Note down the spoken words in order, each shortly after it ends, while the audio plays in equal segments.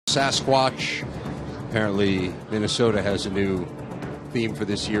Sasquatch. Apparently, Minnesota has a new theme for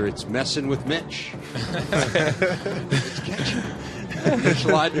this year. It's messing with Mitch. Mitch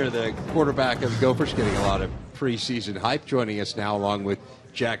Leidner, the quarterback of the Gophers, getting a lot of preseason hype, joining us now along with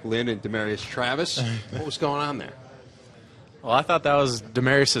Lynn and Damarius Travis. What was going on there? Well, I thought that was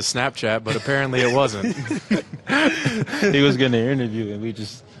Damarius' Snapchat, but apparently it wasn't. He was getting an interview, and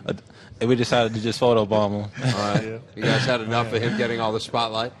we decided to just photobomb him. All right. Yeah. You guys had enough of him getting all the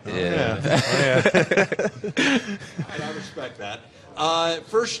spotlight? Yeah. I respect that.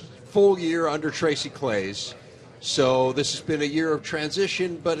 First full year under Tracy Claeys. So this has been a year of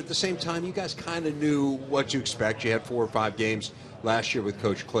transition, but at the same time, you guys kind of knew what to expect. You had 4 or 5 games last year with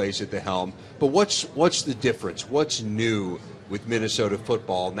Coach Claeys at the helm. But what's the difference? What's new with Minnesota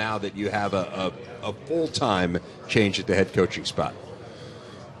football now that you have a full-time change at the head coaching spot?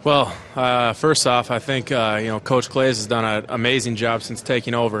 Well, first off, I think Coach Claeys has done an amazing job since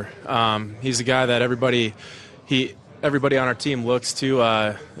taking over. He's a guy that everybody on our team looks to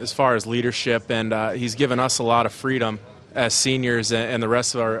as far as leadership, and he's given us a lot of freedom as seniors and the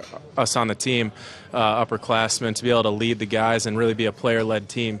rest of us on the team, upperclassmen, to be able to lead the guys and really be a player-led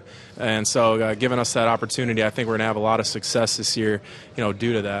team. And so giving us that opportunity, I think we're going to have a lot of success this year,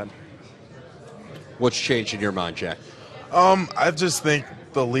 due to that. What's changed in your mind, Jack? I just think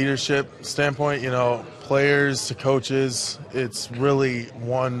the leadership standpoint, players to coaches, it's really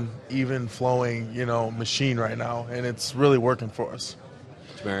one even flowing, machine right now, and it's really working for us.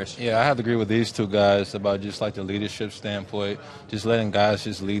 Damarius? Yeah, I have to agree with these two guys about just like the leadership standpoint, just letting guys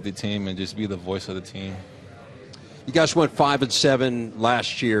just lead the team and just be the voice of the team. You guys went 5-7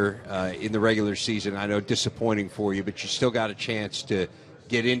 last year in the regular season. I know disappointing for you, but you still got a chance to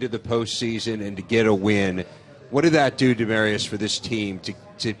get into the postseason and to get a win. What did that do, Damarius, for this team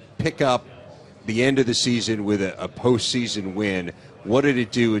to pick up the end of the season with a postseason win? What did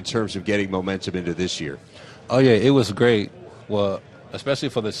it do in terms of getting momentum into this year? Oh, yeah, it was great. Well, especially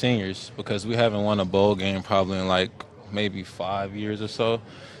for the seniors, because we haven't won a bowl game probably in like maybe 5 years or so.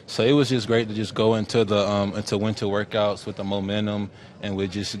 So it was just great to just go into the into winter workouts with the momentum and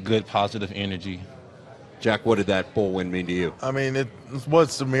with just good positive energy. Jack, what did that bowl win mean to you? I mean, what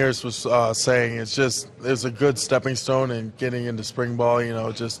Damarius was saying, it's a good stepping stone in getting into spring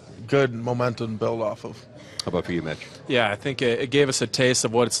ball, just good momentum to build off of. How about for you, Mitch? Yeah, I think it gave us a taste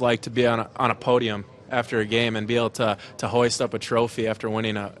of what it's like to be on a podium after a game and be able to hoist up a trophy after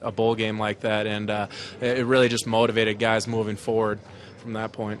winning a bowl game like that. And it really just motivated guys moving forward from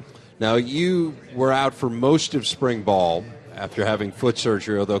that point. Now, you were out for most of spring ball after having foot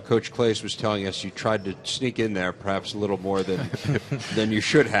surgery, although Coach Claeys was telling us you tried to sneak in there perhaps a little more than you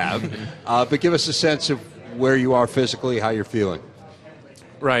should have. But give us a sense of where you are physically, how you're feeling.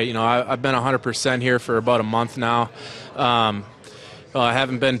 Right. I've been 100% here for about a month now. I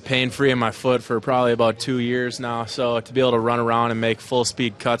haven't been pain-free in my foot for probably about 2 years now, so to be able to run around and make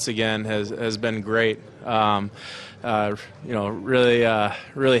full-speed cuts again has been great. Really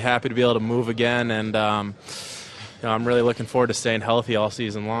happy to be able to move again, and I'm really looking forward to staying healthy all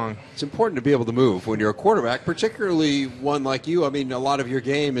season long. It's important to be able to move when you're a quarterback, particularly one like you. I mean, a lot of your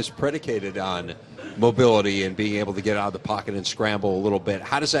game is predicated on mobility and being able to get out of the pocket and scramble a little bit.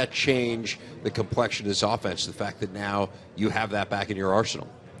 How does that change the complexion of this offense, the fact that now you have that back in your arsenal?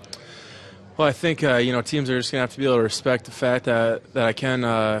 Well, I think, teams are just going to have to be able to respect the fact that I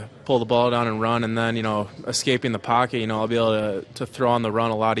can pull the ball down and run, and then, escaping the pocket, I'll be able to throw on the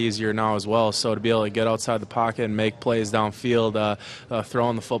run a lot easier now as well. So to be able to get outside the pocket and make plays downfield,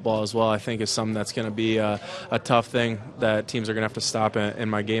 throwing the football as well, I think is something that's going to be a tough thing that teams are going to have to stop in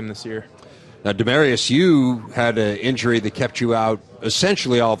my game this year. Now, Damarius, you had an injury that kept you out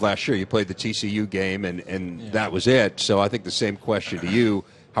essentially all of last year. You played the TCU game, and that was it. So I think the same question to you.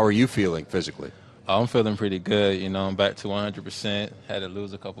 How are you feeling physically? I'm feeling pretty good. I'm back to 100%. Had to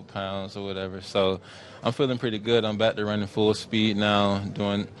lose a couple pounds or whatever. So I'm feeling pretty good. I'm back to running full speed now,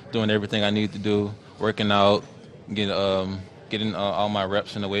 doing everything I need to do, working out, getting all my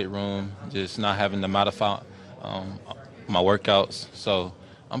reps in the weight room, just not having to modify my workouts. So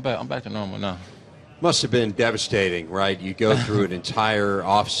I'm back to normal now. Must have been devastating, right? You go through an entire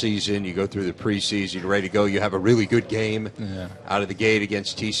off-season, you go through the preseason, you're ready to go, you have a really good game out of the gate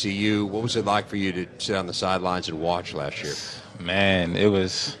against TCU. What was it like for you to sit on the sidelines and watch last year? Man,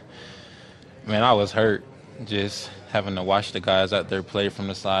 I was hurt just having to watch the guys out there play from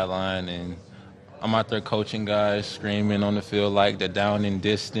the sideline, and I'm out there coaching guys, screaming on the field like the down and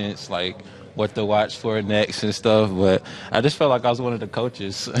distance, like what to watch for next and stuff, but I just felt like I was one of the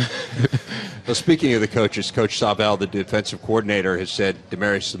coaches. Well, speaking of the coaches, Coach Savell, the defensive coordinator, has said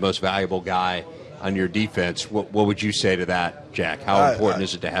Damarius is the most valuable guy on your defense. What would you say to that, Jack? How important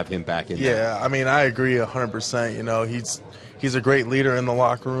is it to have him back in there? Yeah, I mean, I agree 100%. You know, he's a great leader in the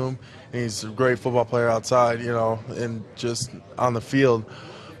locker room. And he's a great football player outside, you know, and just on the field.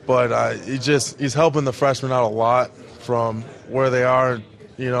 But he's helping the freshmen out a lot from where they are,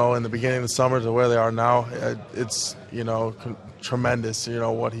 you know, in the beginning of the summer to where they are now. It's, you know, tremendous, you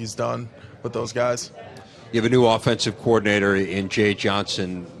know, what he's done with those guys. You have a new offensive coordinator in Jay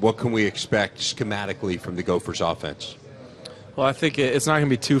Johnson. What can we expect schematically from the Gophers offense? Well, I think it's not going to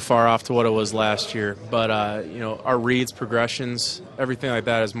be too far off to what it was last year. But, you know, our reads, progressions, everything like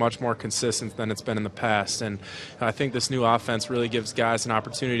that is much more consistent than it's been in the past. And I think this new offense really gives guys an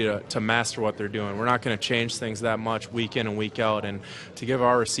opportunity to master what they're doing. We're not going to change things that much week in and week out. And to give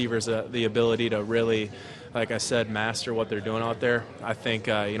our receivers the ability to really, like I said, master what they're doing out there, I think,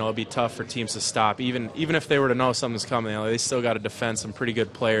 you know, it'll be tough for teams to stop. Even if they were to know something's coming, you know, they still got to defend some pretty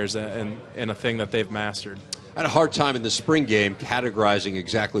good players in a thing that they've mastered. I had a hard time in the spring game categorizing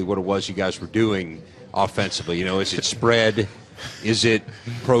exactly what it was you guys were doing offensively. You know, is it spread? Is it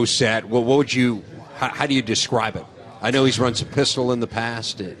pro set? What would you? How do you describe it? I know he's run some pistol in the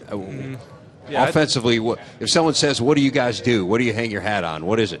past. Yeah, offensively, if someone says, "What do you guys do?" What do you hang your hat on?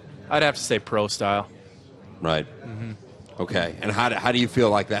 What is it? I'd have to say pro style. Right. Mm-hmm. Okay. And how do you feel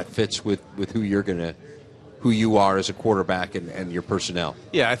like that fits with who you are as a quarterback and your personnel?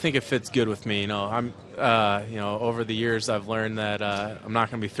 Yeah, I think it fits good with me. You know, you know, over the years I've learned that I'm not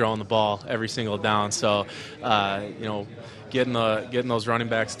going to be throwing the ball every single down. So, you know, getting those running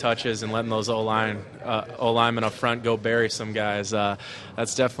backs touches and letting those O-linemen up front go bury some guys,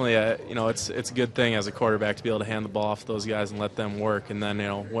 that's definitely it's a good thing as a quarterback to be able to hand the ball off to those guys and let them work. And then, you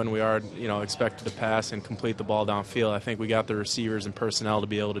know, when we are, you know, expected to pass and complete the ball downfield, I think we got the receivers and personnel to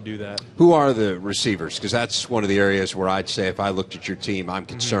be able to do that. Who are the receivers? Because that's one of the areas where I'd say if I looked at your team, I'm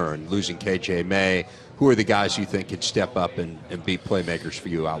concerned. Mm-hmm. Losing KJ May. Who are the guys you think could step up and be playmakers for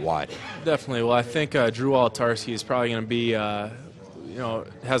you out wide? Definitely. Well, I think Drew Walatarski is probably going to be, you know,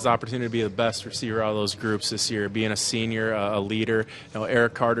 has the opportunity to be the best receiver out of those groups this year, being a senior, a leader. You know,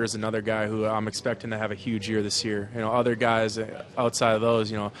 Eric Carter is another guy who I'm expecting to have a huge year this year. You know, other guys outside of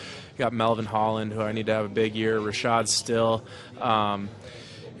those, you know, you got Melvin Holland, who I need to have a big year, Rashad Still.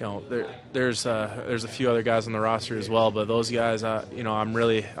 You know, there's a few other guys on the roster as well, but those guys, you know, I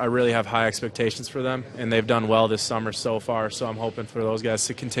really have high expectations for them, and they've done well this summer so far. So I'm hoping for those guys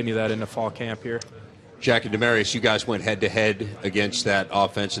to continue that into fall camp here. Jack and Damarius, you guys went head-to-head against that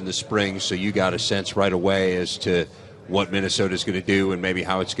offense in the spring, so you got a sense right away as to what Minnesota's going to do and maybe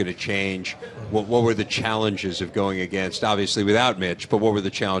how it's going to change. What were the challenges of going against, obviously without Mitch, but what were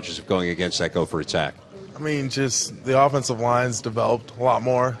the challenges of going against that Gopher attack? I mean, just the offensive line's developed a lot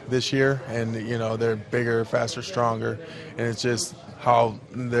more this year, and, you know, they're bigger, faster, stronger, and it's just how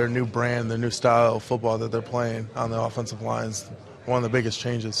their new brand, their new style of football that they're playing on the offensive line is one of the biggest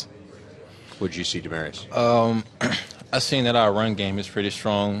changes. What did you see, Damarius? I've seen that our run game is pretty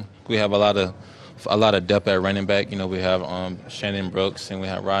strong. We have a lot of depth at running back. You know, we have Shannon Brooks and we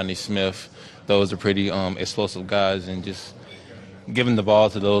have Rodney Smith. Those are pretty explosive guys, and just giving the ball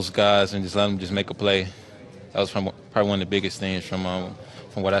to those guys and just letting them just make a play. That was probably one of the biggest things from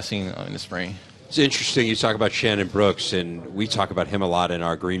what I've seen in the spring. It's interesting you talk about Shannon Brooks, and we talk about him a lot in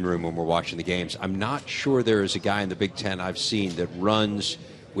our green room when we're watching the games. I'm not sure there is a guy in the Big Ten I've seen that runs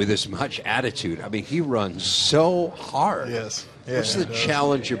with as much attitude. I mean, he runs so hard. Yes. Yeah, what's the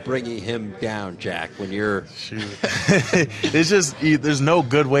challenge of bringing him down, Jack, when you're... Shoot. It's just, there's no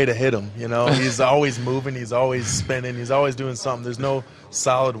good way to hit him, you know? He's always moving, he's always spinning, he's always doing something. There's no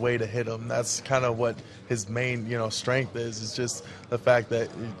solid way to hit him. That's kind of what his main, you know, strength is. It's just the fact that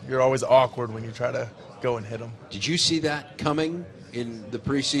you're always awkward when you try to go and hit him. Did you see that coming in the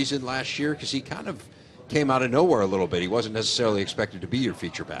preseason last year? Because he kind of came out of nowhere a little bit. He wasn't necessarily expected to be your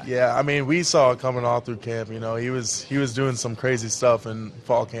feature back. Yeah, I mean, we saw it coming all through camp. You know, he was doing some crazy stuff in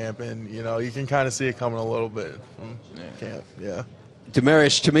fall camp, and, you know, you can kind of see it coming a little bit from camp. Yeah.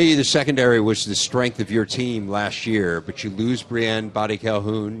 Damarius, to me, the secondary was the strength of your team last year, but you lose Brienne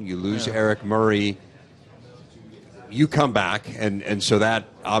Body-Calhoun, you lose Eric Murray. You come back, and so that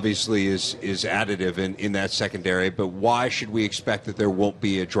obviously is additive in that secondary, but why should we expect that there won't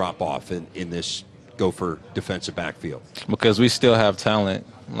be a drop-off in this Gopher defensive backfield? Because we still have talent,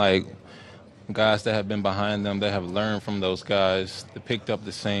 like guys that have been behind them, that have learned from those guys, that picked up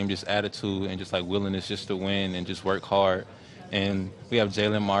the same just attitude and just like willingness just to win and just work hard. And we have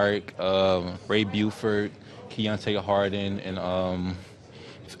Jalen Mark, Ray Buford, Keontae Harden, and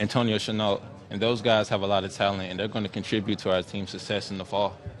Antonio Chenault. And those guys have a lot of talent, and they're going to contribute to our team's success in the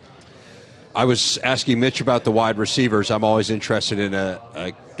fall. I was asking Mitch about the wide receivers. I'm always interested in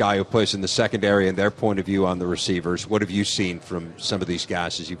a guy who plays in the secondary and their point of view on the receivers. What have you seen from some of these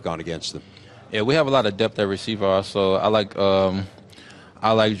guys as you've gone against them? Yeah, we have a lot of depth at receiver also. I like Drew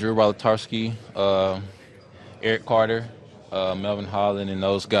Wolotarski, Eric Carter, Melvin Holland, and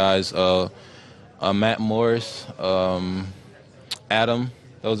those guys. Matt Morris, Adam.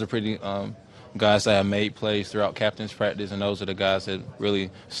 Those are pretty guys that have made plays throughout captain's practice, and those are the guys that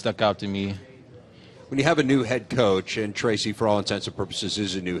really stuck out to me. When you have a new head coach, and Tracy, for all intents and purposes,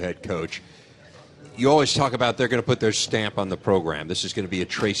 is a new head coach, you always talk about they're going to put their stamp on the program. This is going to be a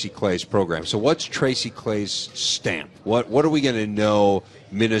Tracy Claeys program. So what's Tracy Claeys' stamp? What are we going to know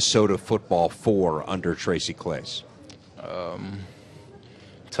Minnesota football for under Tracy Claeys?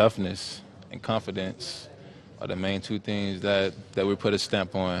 Toughness and confidence are the main two things that we put a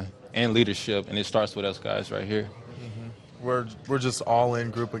stamp on, and leadership, and it starts with us guys right here. Mm-hmm. We're just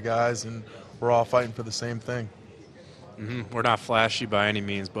all-in group of guys, and we're all fighting for the same thing. Mm-hmm. We're not flashy by any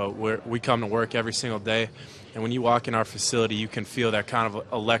means, but we come to work every single day, and when you walk in our facility, you can feel that kind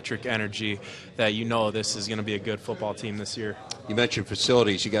of electric energy that you know this is going to be a good football team this year. You mentioned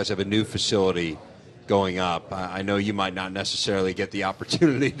facilities. You guys have a new facility going up. I know you might not necessarily get the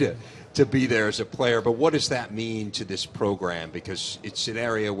opportunity to be there as a player, but what does that mean to this program? Because it's an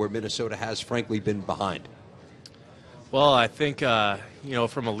area where Minnesota has, frankly, been behind. Well, I think,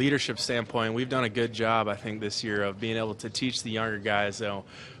 from a leadership standpoint, we've done a good job, I think, this year of being able to teach the younger guys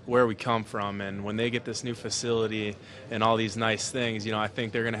where we come from. And when they get this new facility and all these nice things, I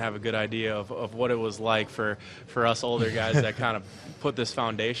think they're going to have a good idea of what it was like for us older guys that kind of put this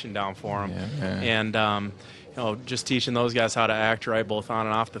foundation down for them. Yeah. And, just teaching those guys how to act right, both on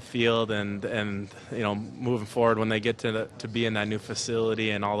and off the field, and moving forward when they get to be in that new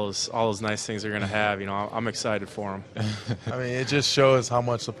facility and all those nice things they're going to have. I'm excited for them. I mean, it just shows how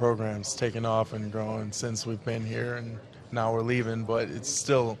much the program's taken off and grown since we've been here, and now we're leaving, but it's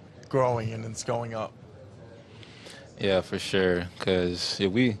still growing and it's going up. Yeah, for sure, because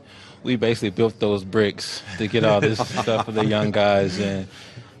we basically built those bricks to get all this stuff for the young guys, and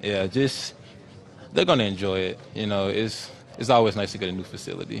they're going to enjoy it. It's always nice to get a new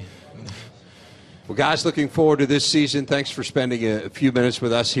facility. Well, guys, looking forward to this season. Thanks for spending a few minutes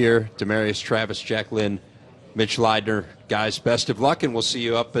with us here. Damarius, Travis, Jack, Lynn, Mitch, Leidner. Guys, best of luck, and we'll see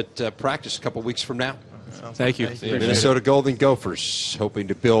you up at practice a couple weeks from now. Thank you. Minnesota Golden Gophers hoping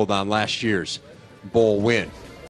to build on last year's bowl win.